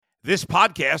This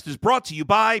podcast is brought to you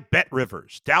by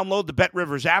BetRivers. Download the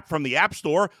BetRivers app from the App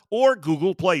Store or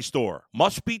Google Play Store.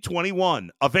 Must be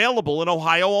 21. Available in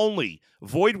Ohio only.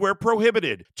 Void where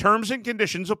prohibited. Terms and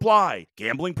conditions apply.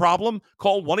 Gambling problem?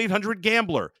 Call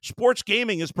 1-800-GAMBLER. Sports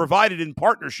gaming is provided in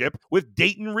partnership with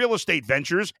Dayton Real Estate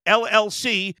Ventures,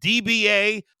 LLC,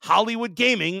 DBA, Hollywood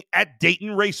Gaming at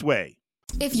Dayton Raceway.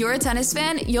 If you're a tennis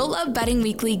fan, you'll love Betting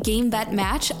Weekly Game Bet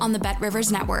Match on the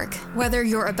BetRivers Network. Whether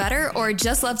you're a bettor or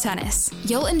just love tennis,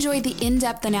 you'll enjoy the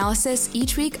in-depth analysis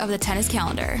each week of the tennis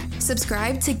calendar.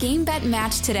 Subscribe to Game Bet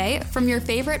Match today from your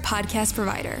favorite podcast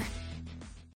provider.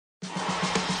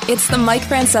 It's the Mike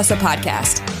Francesa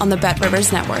Podcast on the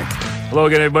BetRivers Network. Hello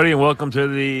again, everybody, and welcome to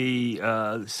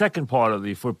the second part of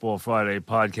the Football Friday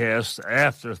podcast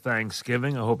after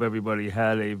Thanksgiving. I hope everybody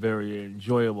had a very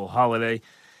enjoyable holiday.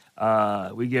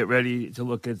 We get ready to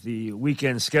look at the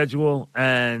weekend schedule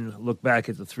and look back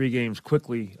at the three games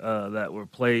quickly that were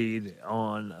played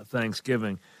on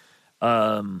Thanksgiving.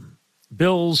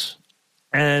 Bills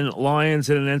and Lions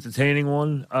in an entertaining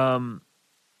one.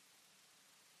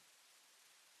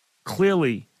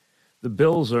 Clearly, the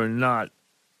Bills are not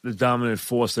the dominant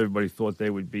force everybody thought they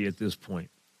would be at this point.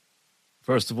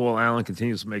 First of all, Allen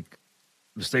continues to make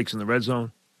mistakes in the red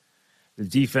zone. The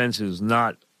defense is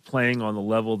not playing on the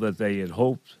level that they had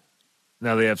hoped.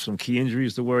 Now they have some key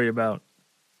injuries to worry about.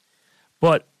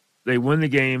 But they win the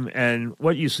game, and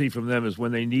what you see from them is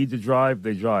when they need to drive,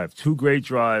 they drive. Two great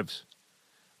drives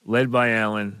led by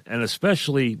Allen, and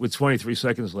especially with 23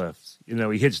 seconds left. You know,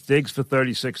 he hits Diggs for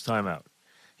 36, timeout.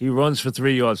 He runs for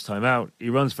 3 yards, timeout. He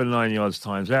runs for 9 yards,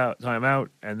 timeout,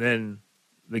 and then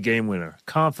the game winner.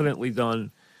 Confidently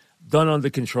done under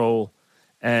control,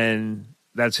 and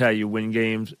that's how you win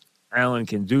games. Allen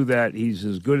can do that. He's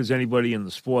as good as anybody in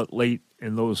the sport late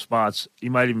in those spots. He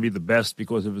might even be the best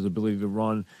because of his ability to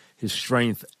run, his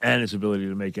strength, and his ability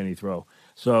to make any throw.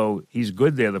 So he's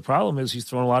good there. The problem is he's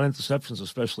thrown a lot of interceptions,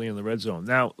 especially in the red zone.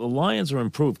 Now, the Lions are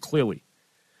improved, clearly.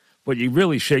 But you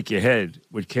really shake your head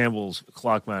with Campbell's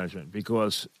clock management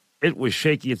because it was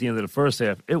shaky at the end of the first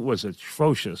half. It was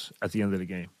atrocious at the end of the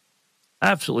game.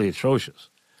 Absolutely atrocious.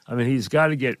 I mean, he's got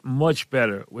to get much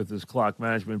better with his clock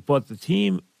management. But the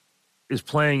team is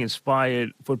playing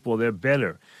inspired football. They're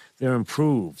better. They're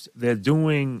improved. They're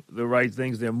doing the right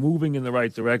things. They're moving in the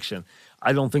right direction.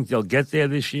 I don't think they'll get there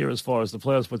this year as far as the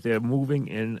playoffs, but they're moving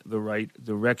in the right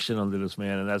direction under this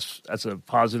man, and that's a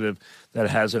positive that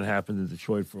hasn't happened in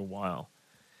Detroit for a while.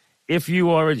 If you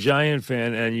are a Giant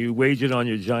fan and you wagered on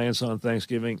your Giants on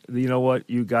Thanksgiving, you know what?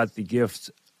 You got the gift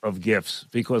of gifts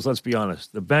because, let's be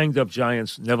honest, the banged-up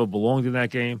Giants never belonged in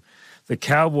that game. The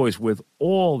Cowboys, with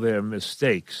all their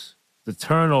mistakes, the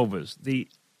turnovers, the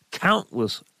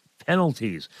countless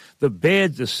penalties, the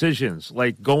bad decisions,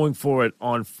 like going for it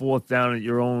on fourth down at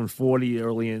your own 40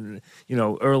 early in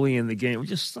the game,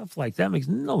 just stuff like that makes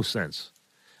no sense.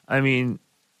 I mean,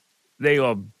 they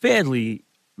are badly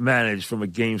managed from a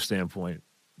game standpoint,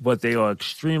 but they are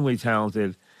extremely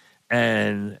talented,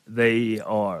 and they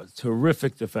are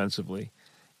terrific defensively.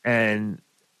 And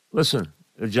listen,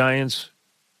 the Giants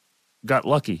got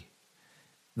lucky.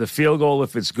 The field goal,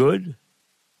 if it's good,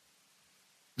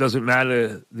 doesn't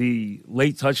matter. The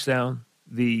late touchdown,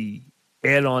 the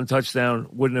add-on touchdown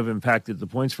wouldn't have impacted the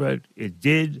point spread. It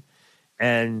did,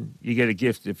 and you get a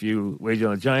gift if you wager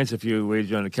on the Giants. If you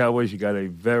wager on the Cowboys, you got a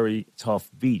very tough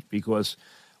beat because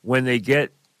when they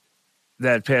get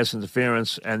that pass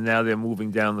interference and now they're moving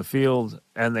down the field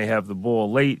and they have the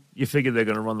ball late, you figure they're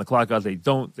going to run the clock out. They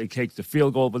don't. They take the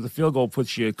field goal, but the field goal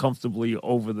puts you comfortably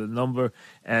over the number,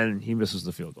 and he misses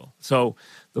the field goal. So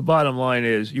the bottom line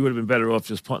is you would have been better off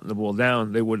just punting the ball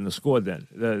down. They wouldn't have scored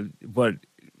then. But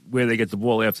where they get the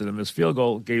ball after the missed field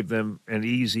goal gave them an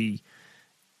easy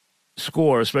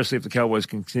score, especially if the Cowboys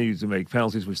continue to make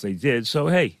penalties, which they did. So,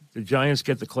 hey, the Giants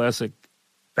get the classic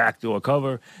backdoor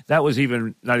cover. That was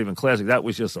not even classic. That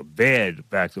was just a bad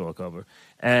backdoor cover.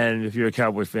 And if you're a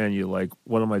Cowboy fan, you're like,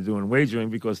 what am I doing wagering?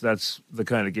 Because that's the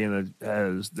kind of game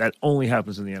that only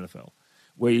happens in the NFL,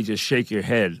 where you just shake your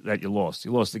head that you lost.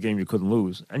 You lost the game you couldn't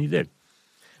lose, and you did.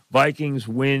 Vikings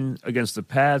win against the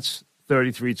Pats,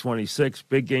 33-26.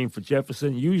 Big game for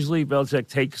Jefferson. Usually Belichick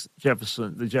takes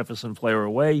the Jefferson player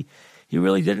away. He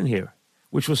really didn't here,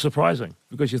 which was surprising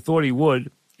because you thought he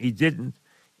would. He didn't.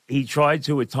 He tried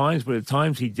to at times, but at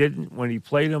times he didn't. When he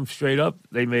played them straight up,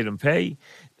 they made him pay.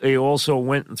 They also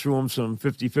went and threw him some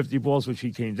 50-50 balls, which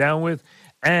he came down with.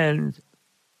 And,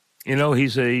 you know,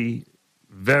 he's a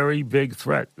very big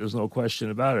threat. There's no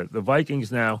question about it. The Vikings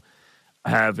now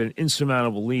have an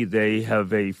insurmountable lead. They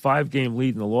have a 5-game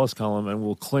lead in the loss column and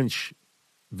will clinch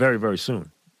very, very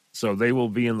soon. So they will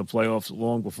be in the playoffs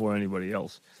long before anybody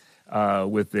else.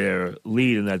 with their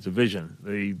lead in that division.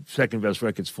 The second best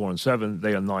record's 4-7.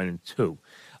 They are 9-2.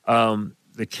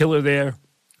 The killer there,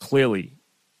 clearly,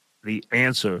 the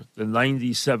answer, the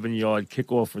 97-yard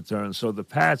kickoff return. So the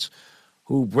Pats,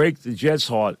 who break the Jets'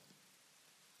 heart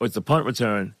with the punt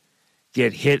return,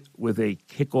 get hit with a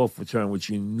kickoff return, which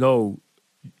you know,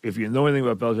 if you know anything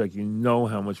about Belichick, you know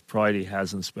how much pride he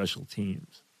has in special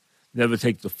teams. Never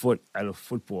take the foot out of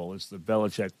football. It's the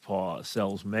Belichick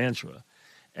Parcells mantra.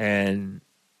 And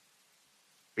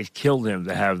it killed him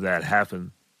to have that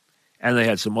happen. And they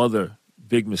had some other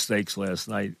big mistakes last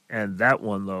night. And that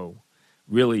one, though,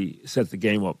 really set the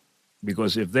game up.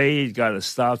 Because if they got a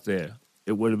stop there,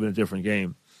 it would have been a different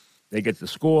game. They get the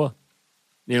score.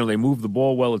 You know, they move the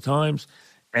ball well at times.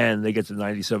 And they get the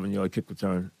 97-yard kick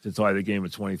return to tie the game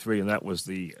at 23. And that was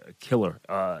the killer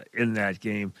in that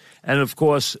game. And, of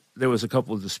course, there was a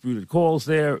couple of disputed calls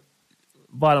there.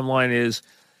 Bottom line is,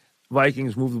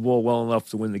 Vikings moved the ball well enough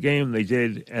to win the game. They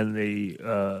did, and they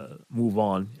move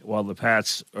on while the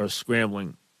Pats are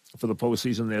scrambling for the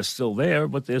postseason. They're still there,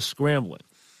 but they're scrambling.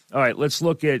 All right, let's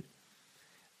look at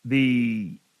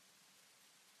the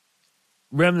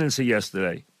remnants of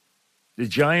yesterday. The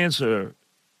Giants are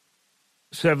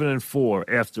 7-4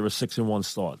 after a 6-1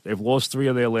 start. They've lost 3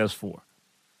 of their last 4.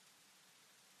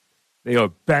 They are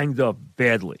banged up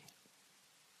badly,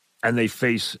 and they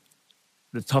face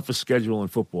the toughest schedule in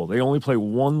football. They only play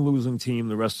one losing team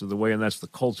the rest of the way, and that's the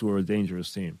Colts, who are a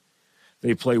dangerous team.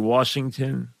 They play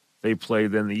Washington, they play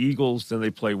then the Eagles, then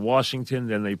they play Washington,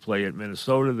 then they play at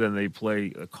Minnesota, then they play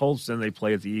the Colts, then they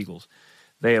play at the Eagles.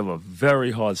 They have a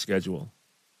very hard schedule.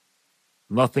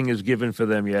 Nothing is given for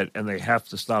them yet, and they have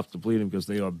to stop the bleeding because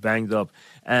they are banged up.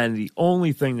 And the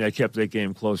only thing that kept that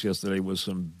game close yesterday was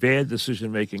some bad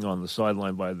decision-making on the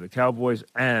sideline by the Cowboys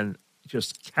and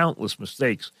just countless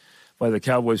mistakes by the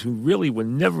Cowboys, who really were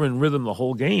never in rhythm the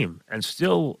whole game and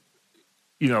still,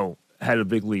 you know, had a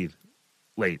big lead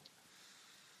late.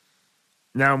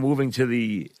 Now moving to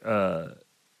the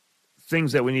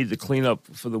things that we need to clean up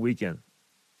for the weekend.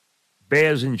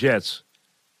 Bears and Jets.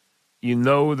 You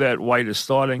know that White is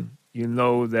starting. You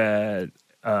know that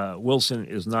Wilson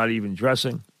is not even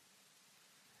dressing.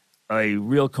 A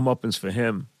real comeuppance for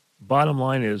him. Bottom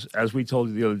line is, as we told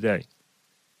you the other day,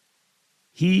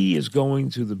 he is going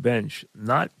to the bench,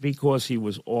 not because he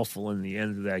was awful in the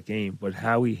end of that game, but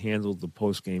how he handled the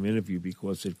post-game interview,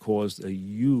 because it caused a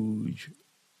huge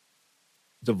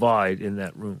divide in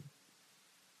that room.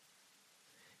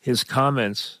 His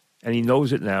comments, and he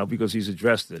knows it now because he's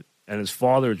addressed it, and his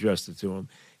father addressed it to him,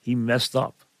 he messed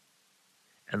up.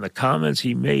 And the comments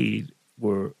he made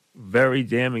were very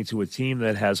damning to a team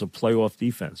that has a playoff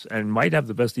defense and might have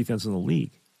the best defense in the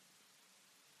league.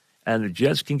 And the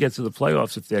Jets can get to the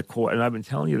playoffs if their and I've been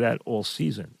telling you that all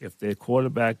season, if their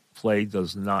quarterback play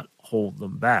does not hold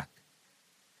them back.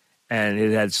 And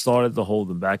it had started to hold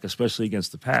them back, especially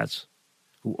against the Pats,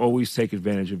 who always take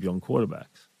advantage of young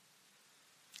quarterbacks.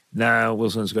 Now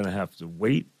Wilson's going to have to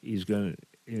wait. He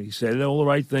said all the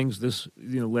right things this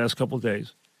last couple of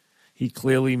days. He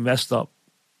clearly messed up.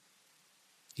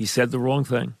 He said the wrong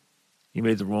thing. He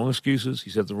made the wrong excuses. He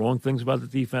said the wrong things about the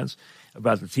defense,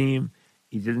 about the team.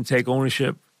 He didn't take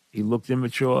ownership. He looked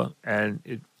immature, and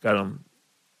it got him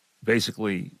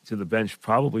basically to the bench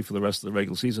probably for the rest of the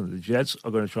regular season. The Jets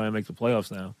are going to try and make the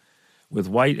playoffs now with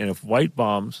White, and if White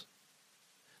bombs,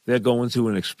 they're going to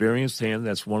an experienced hand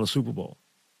that's won a Super Bowl.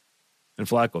 And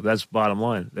Flacco, that's bottom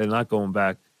line. They're not going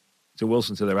back to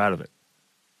Wilson till they're out of it.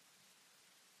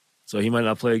 So he might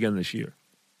not play again this year.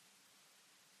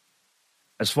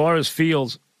 As far as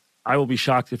Fields, I will be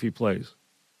shocked if he plays.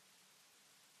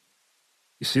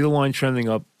 You see the line trending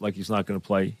up like he's not going to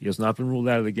play. He has not been ruled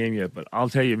out of the game yet. But I'll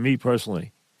tell you, me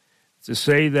personally, to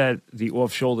say that the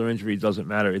off-shoulder injury doesn't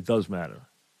matter, it does matter.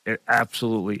 It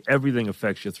absolutely, everything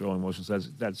affects your throwing motions.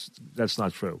 That's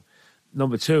not true.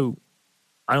 Number two,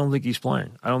 I don't think he's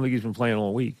playing. I don't think he's been playing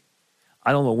all week.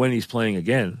 I don't know when he's playing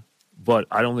again, but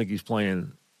I don't think he's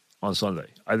playing on Sunday.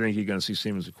 I think you're going to see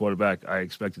Siemens at quarterback. I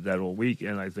expected that all week,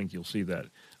 and I think you'll see that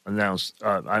announced.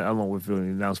 I don't know if it'll be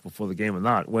announced before the game or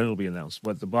not, when it'll be announced.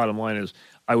 But the bottom line is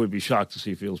I would be shocked to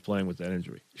see Fields playing with that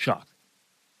injury. Shocked.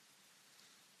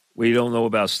 We don't know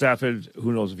about Stafford.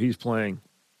 Who knows if he's playing?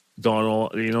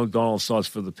 Darnold starts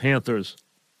for the Panthers.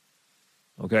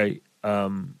 Okay.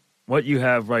 What you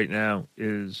have right now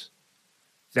is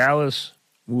Dallas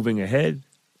moving ahead.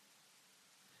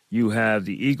 You have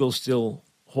the Eagles still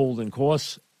holding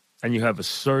course, and you have a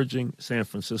surging San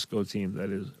Francisco team that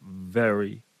is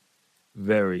very,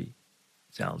 very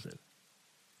talented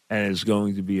and is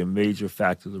going to be a major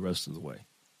factor the rest of the way.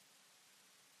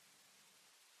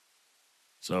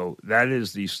 So that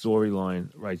is the storyline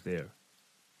right there.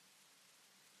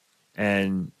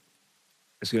 And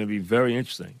it's going to be very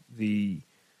interesting. The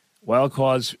wild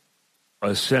cards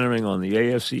are centering on the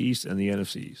AFC East and the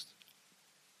NFC East.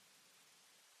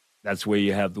 That's where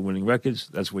you have the winning records.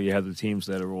 That's where you have the teams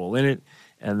that are all in it.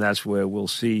 And that's where we'll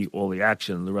see all the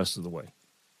action the rest of the way.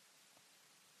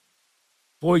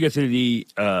 Before we get to the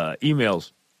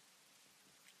emails,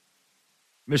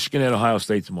 Michigan at Ohio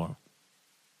State tomorrow.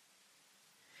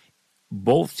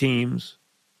 Both teams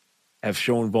have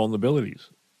shown vulnerabilities.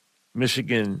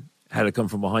 Michigan had to come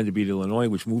from behind to beat Illinois,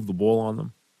 which moved the ball on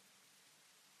them.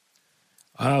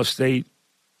 Ohio State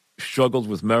struggled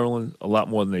with Maryland a lot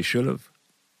more than they should have.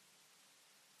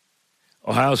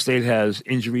 Ohio State has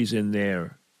injuries in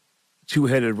their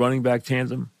two-headed running back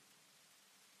tandem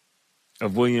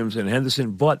of Williams and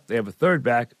Henderson, but they have a third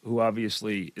back who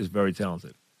obviously is very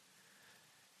talented.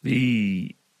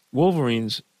 The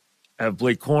Wolverines have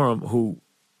Blake Corum, who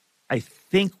I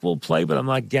think will play, but I'm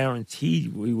not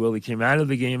guaranteed we will. He came out of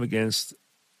the game against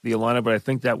the Illini, but I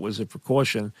think that was a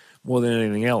precaution more than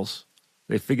anything else.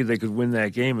 They figured they could win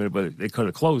that game, but they could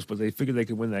have closed, but they figured they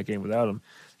could win that game without him.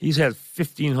 He's had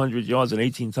 1,500 yards and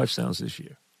 18 touchdowns this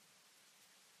year.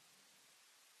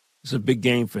 It's a big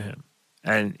game for him.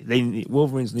 And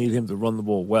Wolverines need him to run the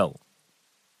ball well.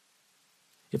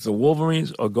 If the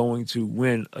Wolverines are going to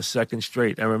win a second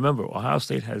straight, and remember, Ohio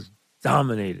State has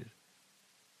dominated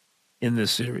in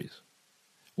this series.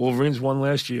 Wolverines won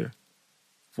last year,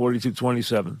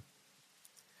 42-27.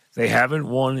 They haven't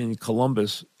won in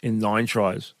Columbus in 9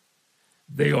 tries.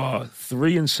 They are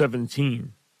 3-17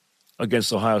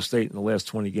 against Ohio State in the last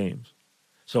 20 games.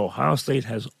 So Ohio State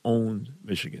has owned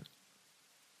Michigan.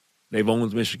 They've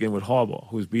owned Michigan with Harbaugh,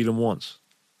 who's beat them once.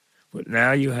 But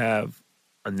now you have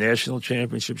a national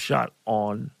championship shot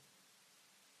on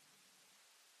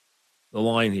the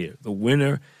line here. The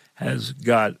winner has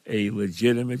got a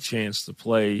legitimate chance to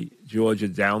play Georgia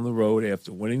down the road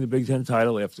after winning the Big Ten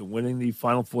title, after winning the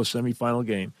Final Four semifinal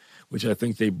game, which I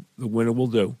think the winner will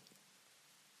do.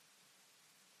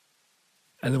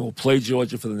 And then we'll play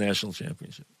Georgia for the national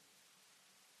championship.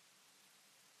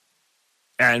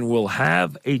 And we'll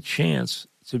have a chance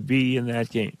to be in that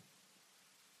game.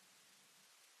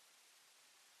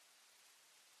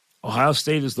 Ohio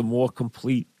State is the more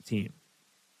complete team.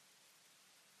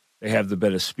 They have the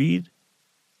better speed.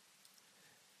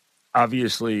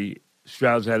 Obviously,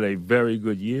 Stroud's had a very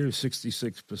good year,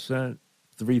 66%,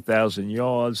 3,000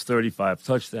 yards, 35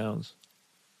 touchdowns.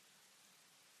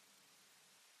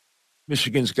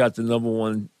 Michigan's got the number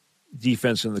one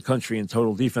defense in the country in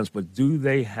total defense, but do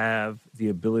they have the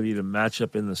ability to match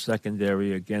up in the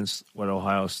secondary against what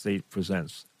Ohio State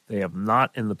presents? They have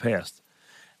not in the past.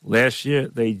 Last year,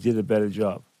 they did a better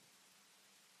job.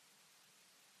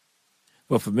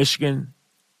 But for Michigan,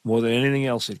 more than anything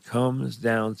else, it comes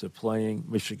down to playing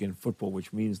Michigan football,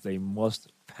 which means they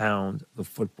must pound the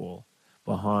football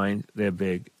behind their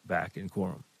big back in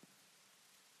Corum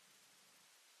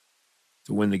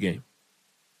to win the game.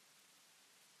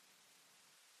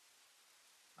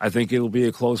 I think it'll be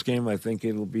a close game. I think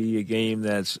it'll be a game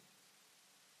that's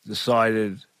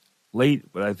decided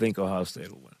late, but I think Ohio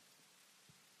State will win.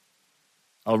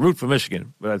 I'll root for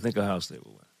Michigan, but I think Ohio State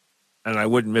will win. And I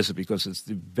wouldn't miss it because it's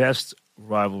the best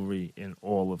rivalry in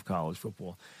all of college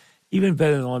football. Even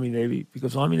better than Army-Navy,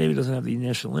 because Army-Navy doesn't have the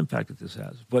national impact that this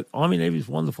has. But Army-Navy is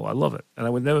wonderful. I love it. And I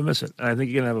would never miss it. And I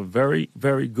think you're going to have a very,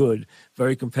 very good,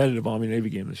 very competitive Army-Navy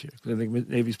game this year, because I think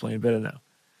Navy's playing better now.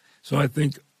 So I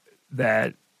think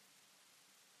that's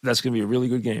going to be a really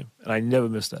good game. And I never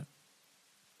miss that.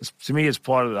 To me, it's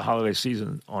part of the holiday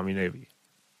season, Army-Navy.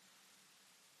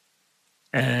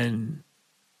 And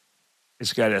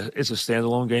it's a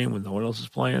standalone game when no one else is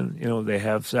playing. You know, they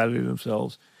have Saturday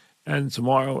themselves. And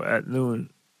tomorrow at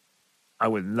noon, I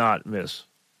would not miss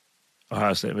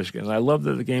Ohio State, Michigan. And I love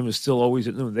that the game is still always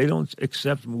at noon. They don't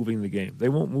accept moving the game. They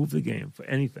won't move the game for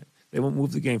anything. They won't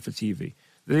move the game for TV.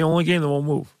 They're the only game that won't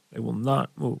move. They will not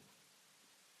move.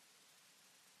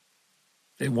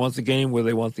 They want the game where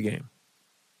they want the game.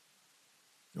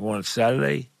 They want it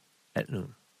Saturday at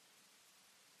noon.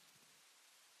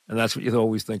 And that's what you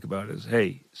always think about is,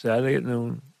 hey, Saturday at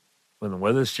noon, when the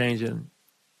weather's changing,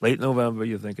 late November,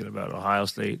 you're thinking about Ohio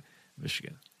State,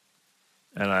 Michigan.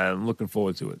 And I'm looking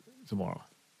forward to it tomorrow.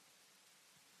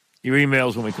 Your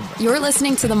emails when we come back. You're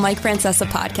listening to the Mike Francesa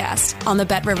podcast on the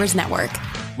Bet Rivers Network.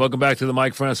 Welcome back to the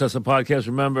Mike Francesa podcast.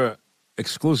 Remember,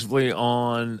 exclusively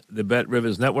on the Bet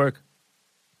Rivers Network.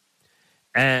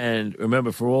 And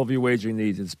remember, for all of your wagering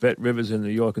needs, it's Bet Rivers in New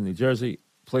York and New Jersey,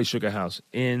 Play Sugar House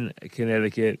in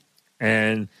Connecticut.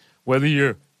 And whether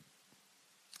you're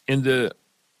into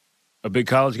a big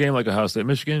college game like Ohio State,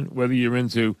 Michigan, whether you're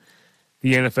into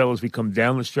the NFL as we come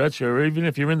down the stretch, or even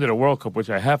if you're into the World Cup, which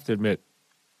I have to admit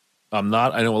I'm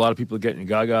not. I know a lot of people are getting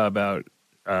gaga about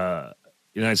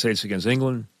United States against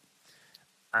England.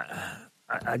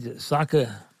 I just,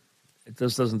 soccer, it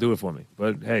just doesn't do it for me.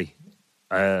 But, hey,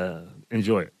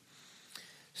 enjoy it.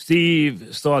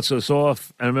 Steve starts us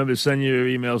off. And remember to send your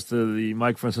emails to the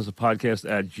Mike Francesa podcast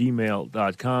at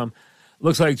gmail.com.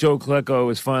 Looks like Joe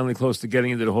Klecko is finally close to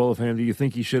getting into the Hall of Fame. Do you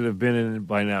think he should have been in it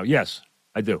by now? Yes,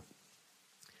 I do.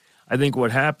 I think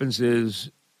what happens is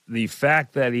the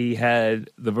fact that he had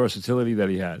the versatility that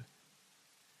he had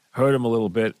hurt him a little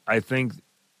bit. I think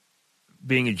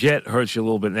being a Jet hurts you a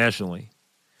little bit nationally.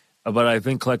 But I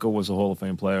think Klecko was a Hall of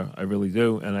Fame player. I really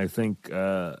do. And I think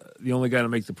the only guy to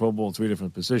make the Pro Bowl in 3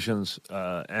 different positions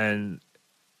and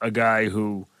a guy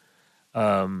who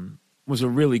was a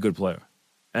really good player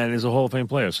and is a Hall of Fame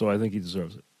player. So I think he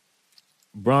deserves it.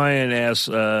 Brian asks,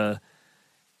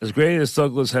 as great as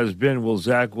Douglas has been, will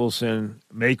Zach Wilson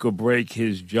make or break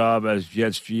his job as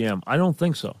Jets GM? I don't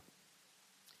think so.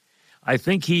 I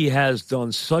think he has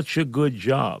done such a good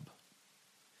job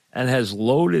and has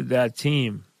loaded that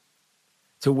team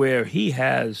to where he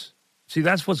has. See,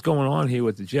 that's what's going on here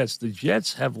with the Jets. The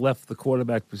Jets have left the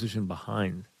quarterback position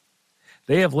behind.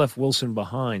 They have left Wilson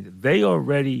behind. They are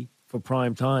ready for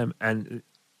prime time, and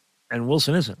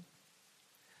Wilson isn't.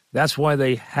 That's why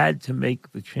they had to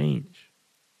make the change.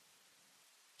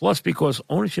 Plus, because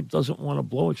ownership doesn't want to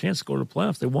blow a chance to go to the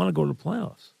playoffs. They want to go to the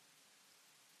playoffs.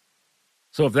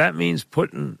 So if that means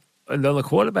putting another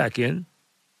quarterback in,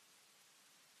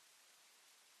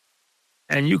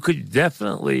 and you could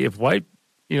definitely, if White,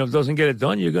 doesn't get it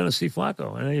done, you're going to see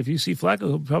Flacco. And if you see Flacco,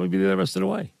 he'll probably be there the rest of the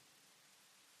way.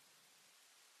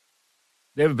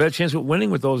 They have a better chance of winning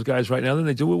with those guys right now than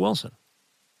they do with Wilson.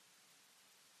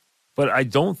 But I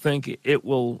don't think it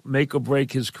will make or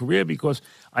break his career because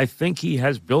I think he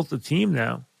has built a team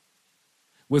now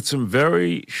with some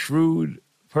very shrewd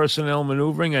personnel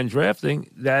maneuvering and drafting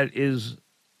that is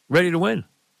ready to win.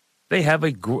 They have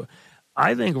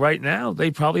I think right now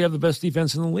they probably have the best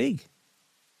defense in the league.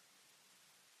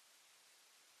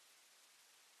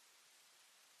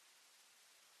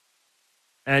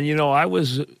 And, I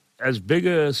was as big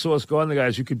a Sauce Gardner guy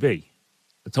as you could be.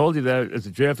 I told you that at the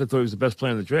draft, I thought he was the best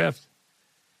player in the draft.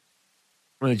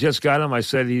 When the Jets got him, I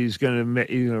said he's going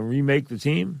to remake the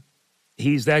team.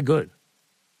 He's that good.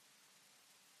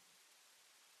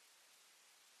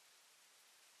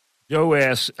 Joe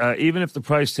asks, even if the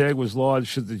price tag was large,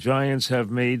 should the Giants have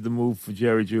made the move for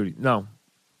Jerry Jeudy? No.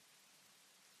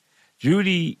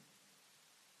 Jeudy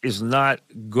is not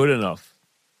good enough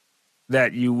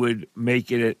that you would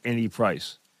make it at any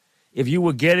price. If you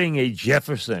were getting a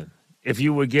Jefferson, if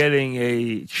you were getting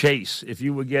a Chase, if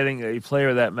you were getting a player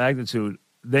of that magnitude,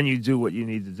 then you do what you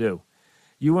need to do.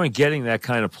 You weren't getting that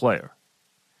kind of player.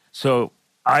 So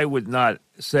I would not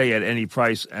say at any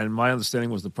price, and my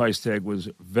understanding was the price tag was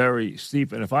very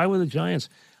steep. And if I were the Giants,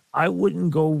 I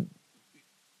wouldn't go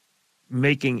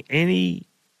making any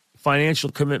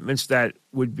financial commitments that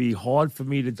would be hard for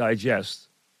me to digest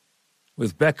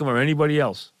with Beckham or anybody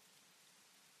else,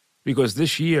 because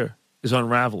this year is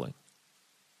unraveling.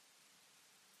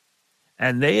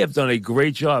 And they have done a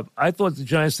great job. I thought the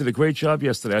Giants did a great job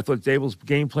yesterday. I thought Dable's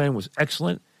game plan was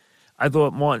excellent. I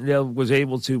thought Martindale was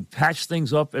able to patch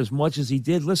things up as much as he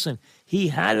did. Listen, he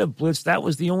had a blitz. That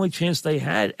was the only chance they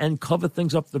had, and cover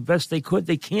things up the best they could.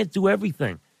 They can't do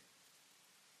everything.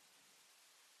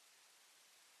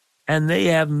 And they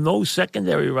have no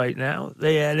secondary right now.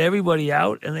 They had everybody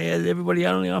out, and they had everybody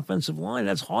out on the offensive line.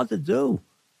 That's hard to do.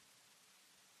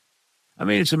 I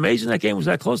mean, it's amazing that game was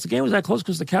that close. The game was that close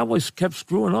because the Cowboys kept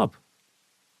screwing up.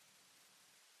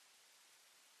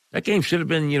 That game should have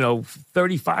been,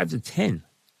 35-10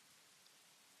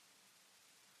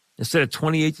 instead of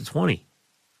 28-20.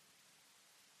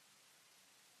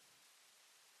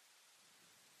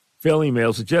 Phil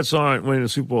emails, the Jets aren't winning the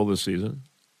Super Bowl this season.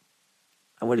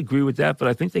 I would agree with that, but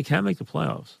I think they can make the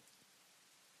playoffs.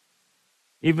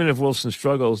 Even if Wilson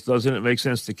struggles, doesn't it make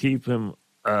sense to keep him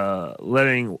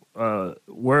letting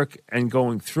work and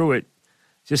going through it?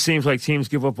 Just seems like teams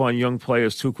give up on young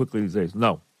players too quickly these days.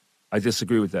 No, I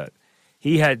disagree with that.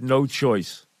 He had no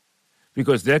choice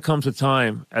because there comes a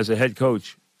time as a head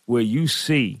coach where you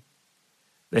see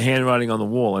the handwriting on the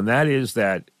wall, and that is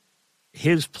that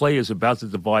his play is about to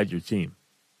divide your team.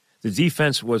 The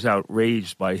defense was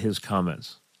outraged by his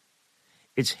comments.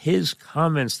 It's his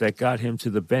comments that got him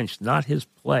to the bench, not his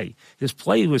play. His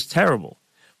play was terrible,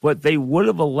 but they would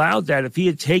have allowed that if he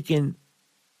had taken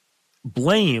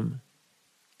blame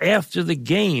after the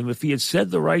game. If he had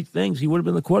said the right things, he would have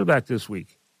been the quarterback this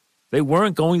week. They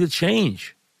weren't going to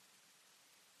change.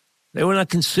 They were not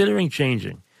considering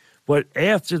changing. But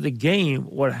after the game,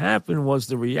 what happened was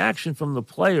the reaction from the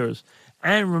players,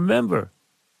 and remember,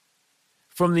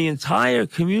 from the entire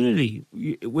community.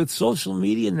 With social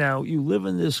media now, you live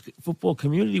in this football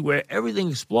community where everything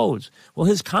explodes. Well,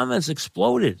 his comments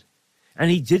exploded, and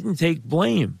he didn't take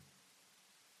blame.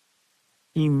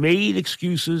 He made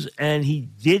excuses, and he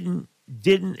didn't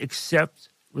accept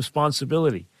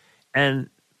responsibility. And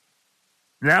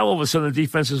now all of a sudden the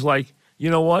defense is like, you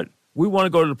know what? We want to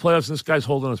go to the playoffs, and this guy's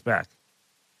holding us back.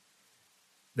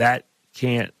 That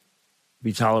can't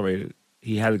be tolerated.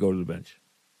 He had to go to the bench.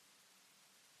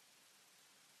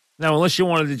 Now, unless you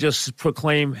wanted to just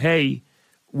proclaim, hey,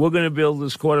 we're going to build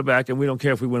this quarterback and we don't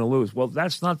care if we win or lose. Well,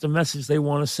 that's not the message they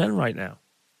want to send right now.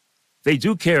 They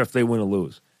do care if they win or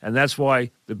lose. And that's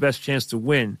why the best chance to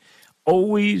win,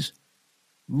 always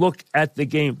look at the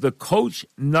game. The coach,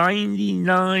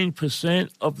 99%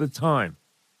 of the time,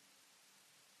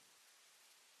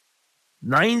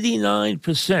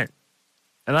 99%,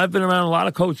 and I've been around a lot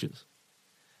of coaches,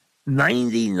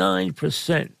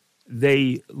 99%,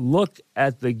 they look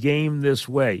at the game this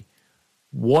way.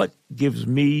 What gives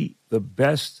me the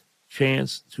best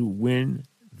chance to win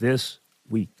this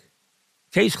week?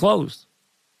 Case closed.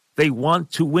 They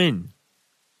want to win.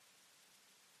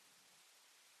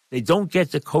 They don't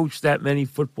get to coach that many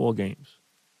football games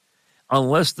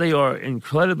unless they are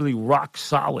incredibly rock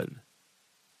solid.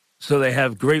 So they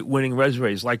have great winning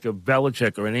resumes like a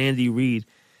Belichick or an Andy Reid.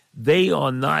 They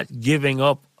are not giving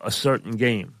up a certain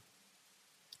game.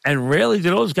 And rarely do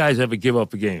those guys ever give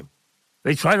up a game.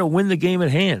 They try to win the game at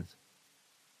hand.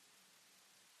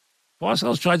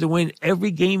 Parcells tried to win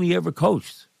every game he ever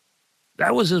coached.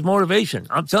 That was his motivation.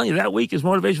 I'm telling you, that week his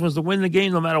motivation was to win the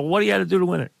game no matter what he had to do to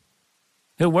win it.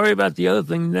 He'll worry about the other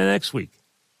thing the next week.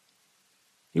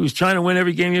 He was trying to win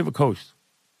every game he ever coached.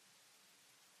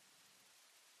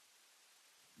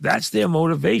 That's their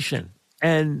motivation.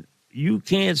 And you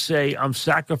can't say, I'm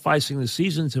sacrificing the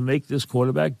season to make this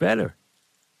quarterback better.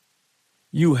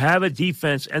 You have a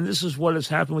defense, and this is what has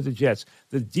happened with the Jets.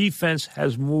 The defense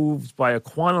has moved by a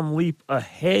quantum leap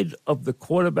ahead of the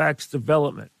quarterback's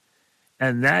development.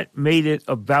 And that made it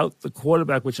about the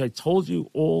quarterback, which I told you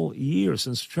all year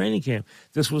since training camp.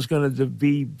 This was going to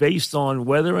be based on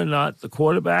whether or not the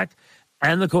quarterback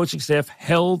and the coaching staff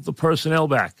held the personnel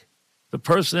back. The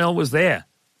personnel was there.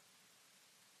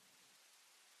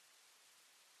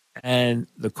 And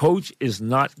the coach is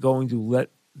not going to let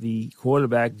the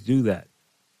quarterback do that,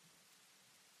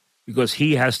 because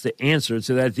he has to answer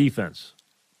to that defense.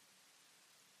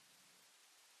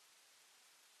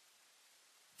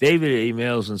 David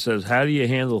emails and says, how do you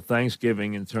handle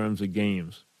Thanksgiving in terms of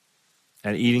games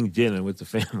and eating dinner with the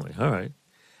family? All right.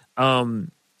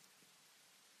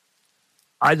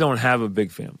 I don't have a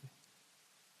big family.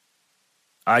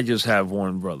 I just have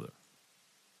one brother.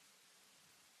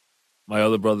 My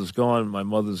other brother's gone. My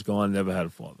mother's gone. Never had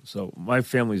a father. So my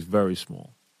family's very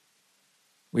small.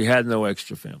 We had no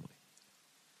extra family.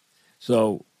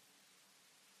 So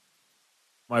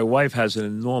my wife has an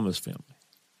enormous family.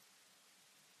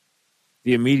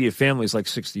 The immediate family is like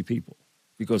 60 people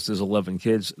because there's 11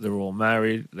 kids. They're all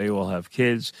married. They all have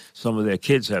kids. Some of their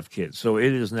kids have kids. So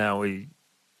it is now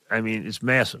it's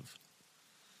massive.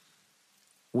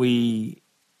 We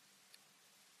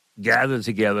gather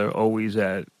together always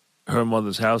at her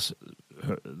mother's house.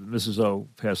 Mrs. O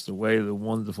passed away. The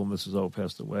wonderful Mrs. O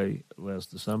passed away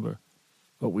last December.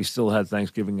 But we still had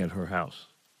Thanksgiving at her house,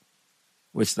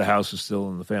 which the house is still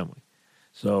in the family.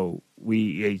 So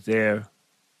we ate there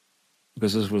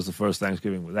because this was the first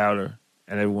Thanksgiving without her,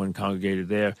 and everyone congregated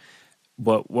there.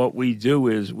 But what we do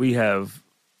is we have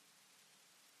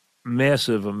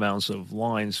massive amounts of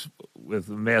lines with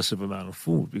a massive amount of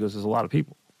food because there's a lot of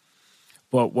people.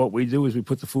 But what we do is we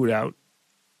put the food out,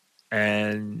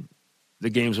 and the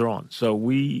games are on. So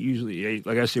we usually ate,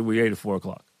 like I said, we ate at 4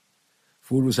 o'clock.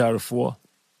 Food was out at 4.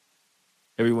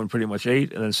 Everyone pretty much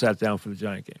ate and then sat down for the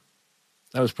Giant game.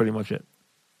 That was pretty much it.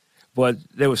 But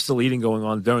there was still eating going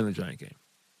on during the Giant game.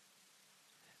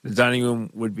 The dining room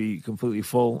would be completely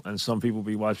full, and some people would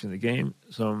be watching the game.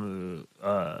 Some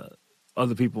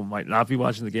other people might not be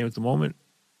watching the game at the moment.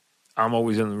 I'm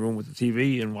always in the room with the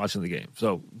TV and watching the game.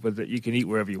 So, but you can eat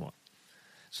wherever you want.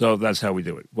 So that's how we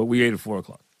do it. But we ate at 4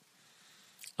 o'clock.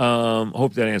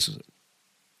 Hope that answers it.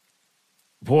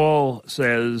 Paul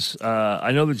says,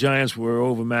 I know the Giants were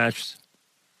overmatched,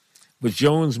 but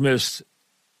Jones missed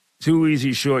 2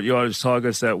 easy short yardage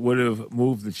targets that would have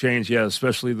moved the chains. Yeah,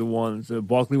 especially the one to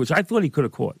Barkley, which I thought he could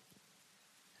have caught.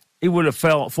 He would have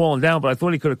fallen down, but I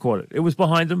thought he could have caught it. It was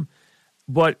behind him,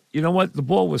 But you know what? The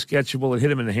ball was catchable. It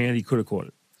hit him in the hand. He could have caught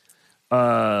it.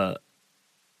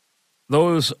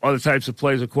 Those are the types of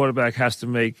plays a quarterback has to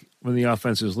make when the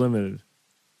offense is limited.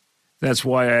 That's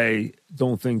why I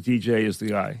don't think DJ is the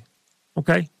guy.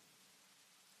 Okay?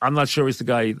 I'm not sure he's the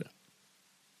guy either.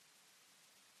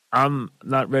 I'm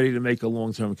not ready to make a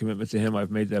long-term commitment to him.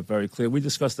 I've made that very clear. We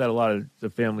discussed that a lot at the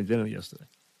family dinner yesterday.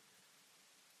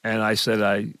 And I said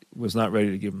I was not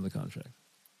ready to give him the contract.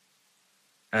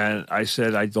 And I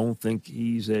said I don't think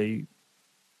he's a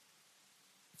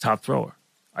top thrower.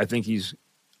 I think he's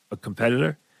a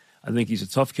competitor. I think he's a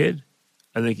tough kid.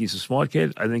 I think he's a smart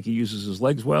kid. I think he uses his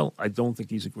legs well. I don't think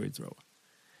he's a great thrower.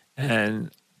 And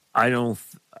I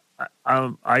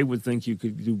would think you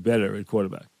could do better at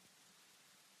quarterback.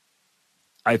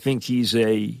 I think he's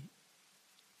a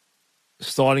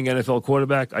starting NFL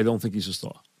quarterback. I don't think he's a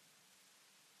star.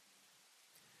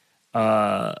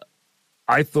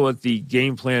 I thought the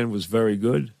game plan was very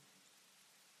good,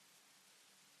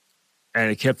 and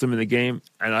it kept them in the game,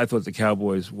 and I thought the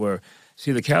Cowboys were...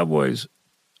 See, the Cowboys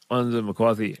under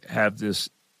McCarthy have this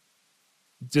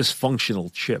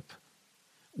dysfunctional chip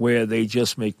where they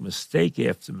just make mistake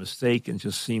after mistake and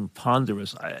just seem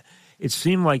ponderous. It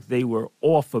seemed like they were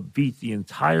off a beat the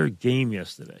entire game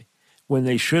yesterday when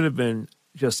they should have been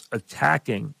just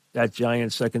attacking that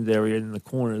Giants secondary in the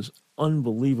corners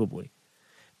unbelievably.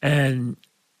 And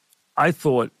I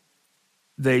thought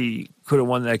they could have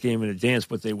won that game in a dance,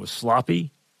 but they were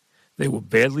sloppy. They were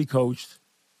badly coached.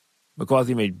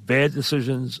 McCarthy made bad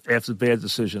decisions after bad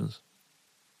decisions.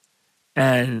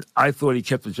 And I thought he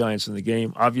kept the Giants in the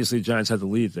game. Obviously, the Giants had the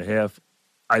lead at the half.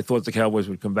 I thought the Cowboys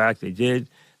would come back. They did.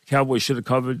 The Cowboys should have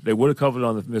covered. They would have covered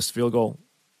on the missed field goal.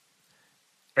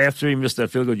 After he missed that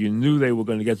field goal, you knew they were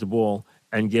going to get the ball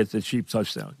and get the cheap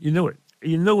touchdown. You knew it.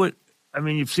 You knew it. I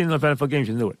mean, you've seen enough NFL games.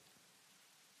 You knew it.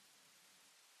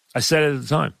 I said it at the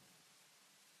time.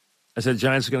 I said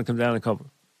Giants are going to come down and cover.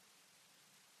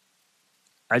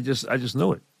 I just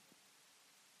knew it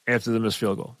after the missed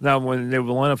field goal. Now, when they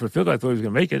were lining up for the field goal, I thought he was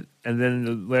going to make it, and then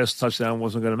the last touchdown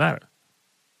wasn't going to matter.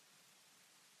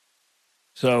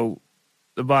 So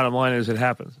the bottom line is it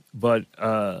happened. But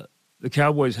the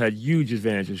Cowboys had huge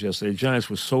advantages yesterday. The Giants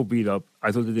were so beat up.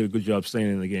 I thought they did a good job staying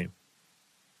in the game.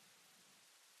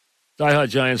 Diehard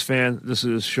Giants fan, this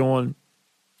is Sean.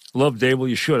 Love Dable.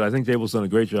 You should. I think Dable's done a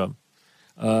great job.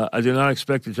 I do not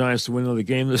expect the Giants to win another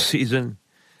game this season.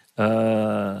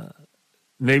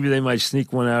 Maybe they might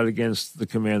sneak one out against the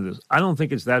Commanders. I don't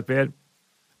think it's that bad,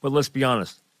 but let's be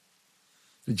honest.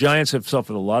 The Giants have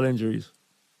suffered a lot of injuries.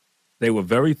 They were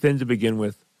very thin to begin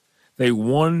with. They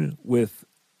won with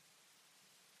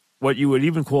what you would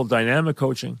even call dynamic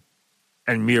coaching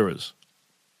and mirrors.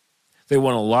 They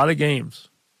won a lot of games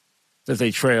that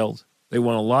they trailed. They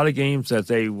won a lot of games that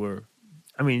they were,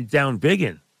 down big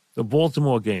in. The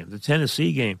Baltimore game, the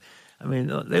Tennessee game.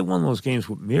 They won those games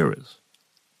with mirrors.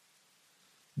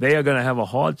 They are going to have a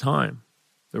hard time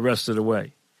the rest of the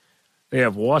way. They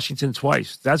have Washington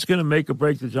twice. That's going to make or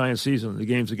break the Giants' season, the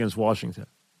games against Washington.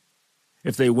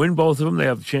 If they win both of them, they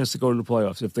have a chance to go to the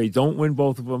playoffs. If they don't win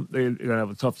both of them, they're going to have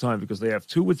a tough time because they have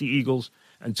 2 with the Eagles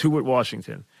and 2 with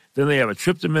Washington. Then they have a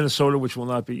trip to Minnesota, which will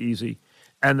not be easy.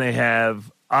 And they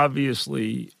have,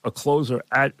 obviously, a closer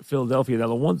at Philadelphia. Now,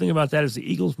 the one thing about that is the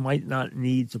Eagles might not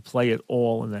need to play at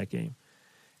all in that game.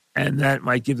 And that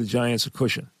might give the Giants a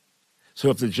cushion. So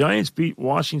if the Giants beat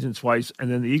Washington twice and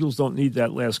then the Eagles don't need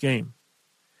that last game,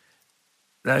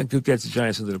 that could get the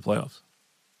Giants into the playoffs.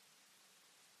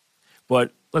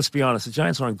 But let's be honest, the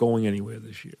Giants aren't going anywhere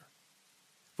this year.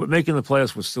 But making the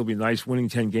playoffs would still be nice. Winning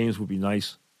 10 games would be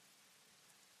nice.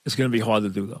 It's going to be hard to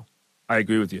do, though. I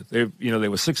agree with you. They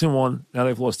were 6-1. Now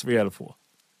they've lost 3 out of 4.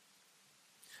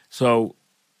 So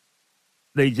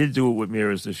they did do it with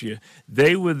mirrors this year.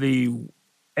 They were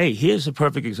hey, here's a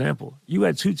perfect example. You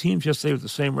had 2 teams yesterday with the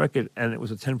same record, and it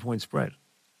was a 10-point spread.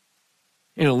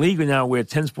 In a league now where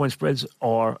 10-point spreads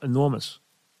are enormous.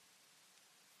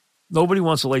 Nobody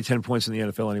wants to lay 10 points in the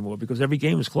NFL anymore because every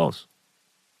game is close.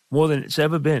 More than it's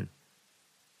ever been.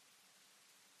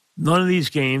 None of these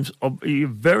games, you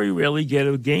very rarely get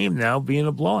a game now being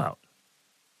a blowout.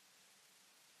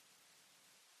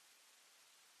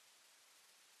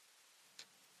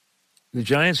 The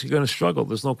Giants are going to struggle.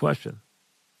 There's no question.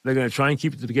 They're going to try and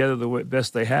keep it together the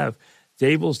best they have.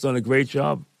 Dable's done a great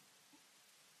job.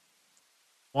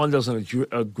 Juan does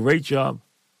a great job.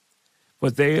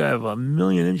 But they have a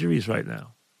million injuries right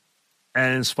now.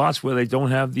 And in spots where they don't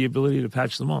have the ability to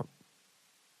patch them up.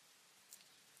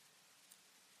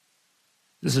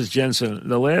 This is Jensen.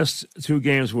 The last 2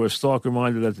 games were a stark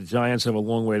reminder that the Giants have a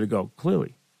long way to go.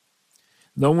 Clearly.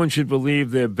 No one should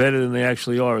believe they're better than they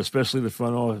actually are, especially the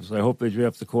front office. I hope they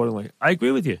draft accordingly. I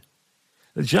agree with you.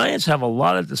 The Giants have a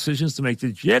lot of decisions to make.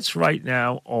 The Jets right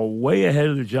now are way ahead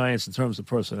of the Giants in terms of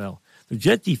personnel. The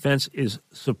Jet defense is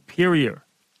superior.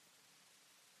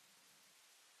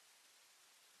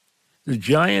 The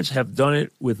Giants have done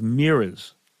it with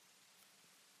mirrors.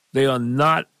 They are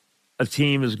not a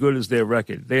team as good as their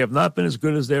record. They have not been as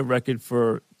good as their record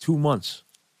for 2 months.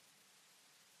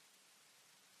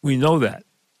 We know that.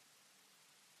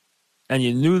 And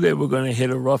you knew they were going to hit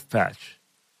a rough patch.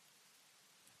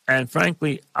 And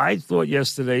frankly, I thought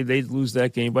yesterday they'd lose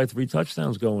that game by 3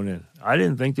 touchdowns going in. I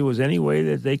didn't think there was any way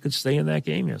that they could stay in that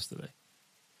game yesterday.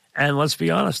 And let's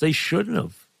be honest, they shouldn't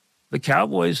have. The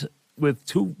Cowboys, with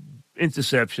 2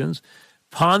 interceptions,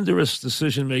 ponderous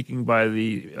decision-making by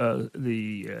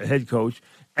the head coach,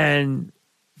 and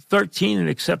 13 in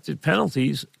accepted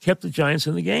penalties, kept the Giants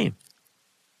in the game.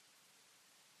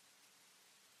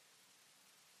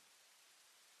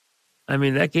 I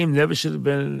mean, that game never should have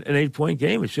been an 8-point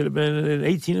game. It should have been an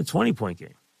 18 or 20-point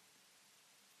game.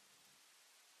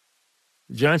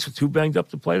 The Giants were too banged up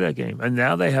to play that game, and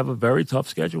now they have a very tough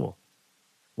schedule.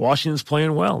 Washington's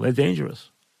playing well. They're dangerous.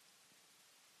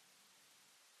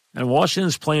 And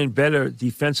Washington's playing better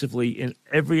defensively in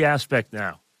every aspect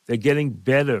now. They're getting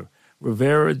better.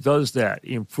 Rivera does that.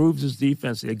 He improves his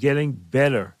defense. They're getting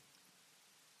better.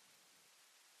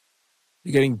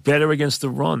 They're getting better against the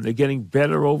run. They're getting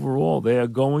better overall. They are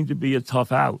going to be a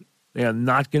tough out. They are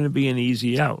not going to be an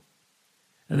easy out.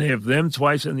 And they have them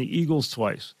twice and the Eagles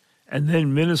twice. And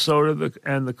then Minnesota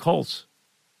and the Colts.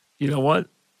 You know what?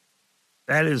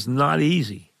 That is not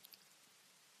easy.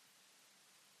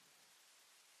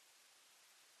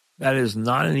 That is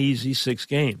not an easy 6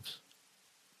 games.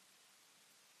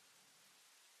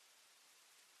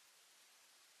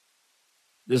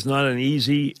 There's not an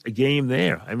easy game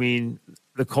there. I mean,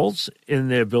 the Colts in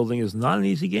their building is not an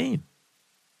easy game.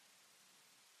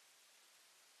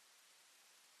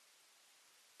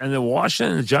 And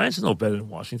the Giants are no better than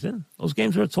Washington. Those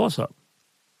games are a toss-up.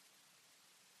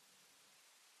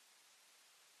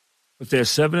 But they're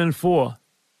 7-4.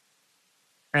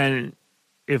 And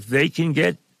if they can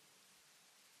get,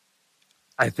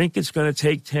 I think it's going to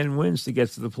take 10 wins to get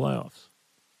to the playoffs.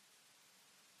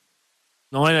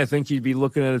 9, I think you'd be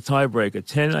looking at a tiebreaker.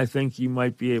 10, I think you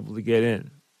might be able to get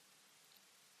in.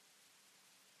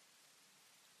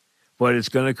 But it's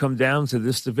going to come down to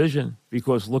this division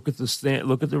because look at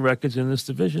the records in this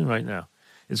division right now.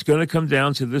 It's going to come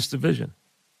down to this division.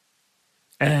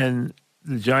 And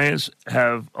the Giants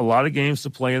have a lot of games to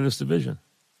play in this division.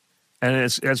 And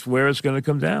that's where it's going to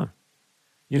come down.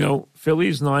 You know,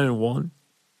 Philly's 9-1.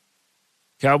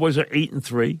 Cowboys are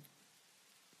 8-3.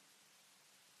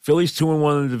 Philly's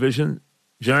 2-1 in the division.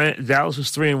 Dallas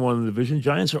is 3-1 in the division.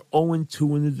 Giants are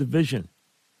 0-2 in the division.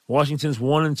 Washington's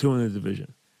 1-2 in the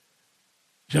division.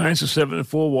 Giants are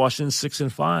 7-4. Washington's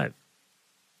 6-5.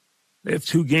 They have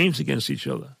 2 games against each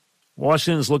other.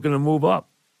 Washington's looking to move up.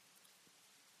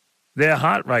 They're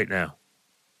hot right now.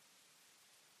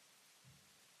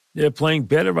 They're playing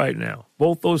better right now.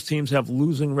 Both those teams have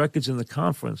losing records in the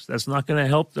conference. That's not going to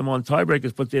help them on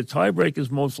tiebreakers, but their tiebreakers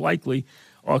most likely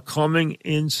are coming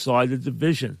inside the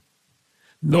division.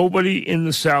 Nobody in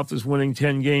the South is winning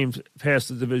 10 games past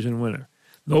the division winner.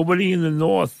 Nobody in the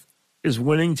North is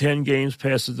winning 10 games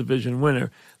past the division winner.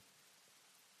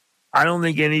 I don't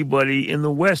think anybody in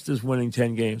the West is winning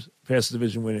 10 games past the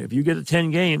division winner. If you get to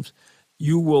 10 games,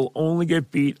 you will only get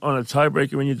beat on a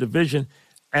tiebreaker in your division,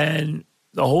 and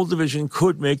the whole division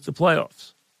could make the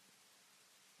playoffs.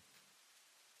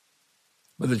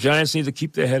 But the Giants need to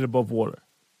keep their head above water.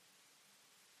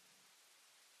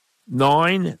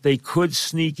 9, they could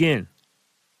sneak in.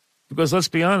 Because let's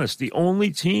be honest, the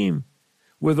only team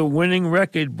with a winning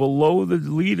record below the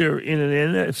leader in an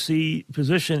NFC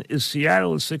position is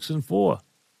Seattle at 6-4.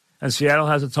 And Seattle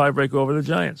has a tiebreaker over the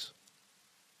Giants.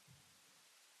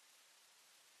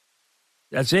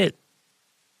 That's it.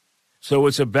 So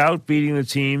it's about beating the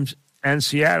teams and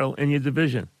Seattle in your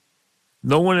division.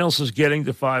 No one else is getting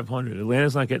to 500.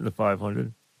 Atlanta's not getting to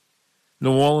 500.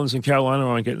 New Orleans and Carolina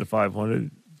aren't getting to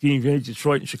 500.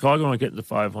 Detroit and Chicago aren't getting to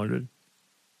 500.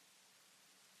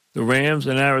 The Rams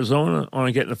and Arizona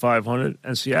aren't getting to 500.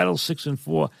 And Seattle's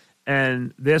 6-4.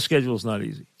 And their schedule is not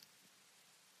easy.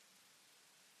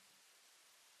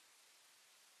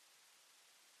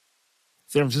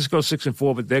 San Francisco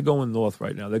 6-4, but they're going north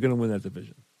right now. They're going to win that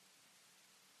division.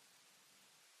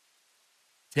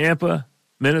 Tampa,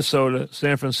 Minnesota,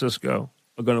 San Francisco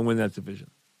are going to win that division.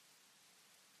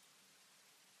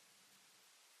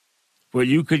 But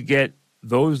you could get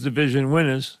those division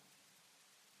winners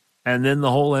and then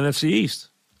the whole NFC East.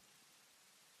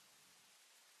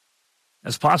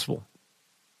 That's possible.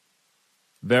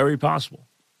 Very possible.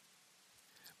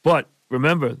 But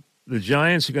remember, the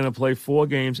Giants are going to play 4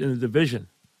 games in the division.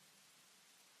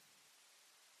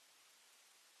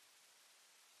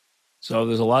 So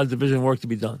there's a lot of division work to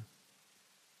be done.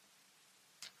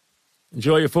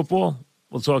 Enjoy your football.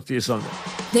 We'll talk to you Sunday.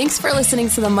 Thanks for listening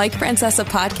to the Mike Francesa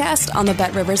podcast on the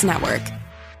Bet Rivers Network.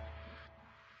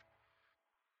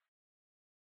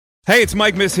 Hey, it's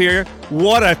Mike Miss here.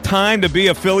 What a time to be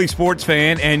a Philly sports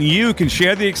fan, and you can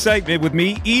share the excitement with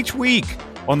me each week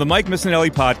on the Mike Missinelli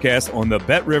podcast on the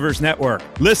Bet Rivers Network.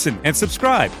 Listen and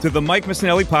subscribe to the Mike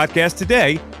Missinelli podcast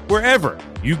today, wherever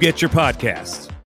you get your podcasts.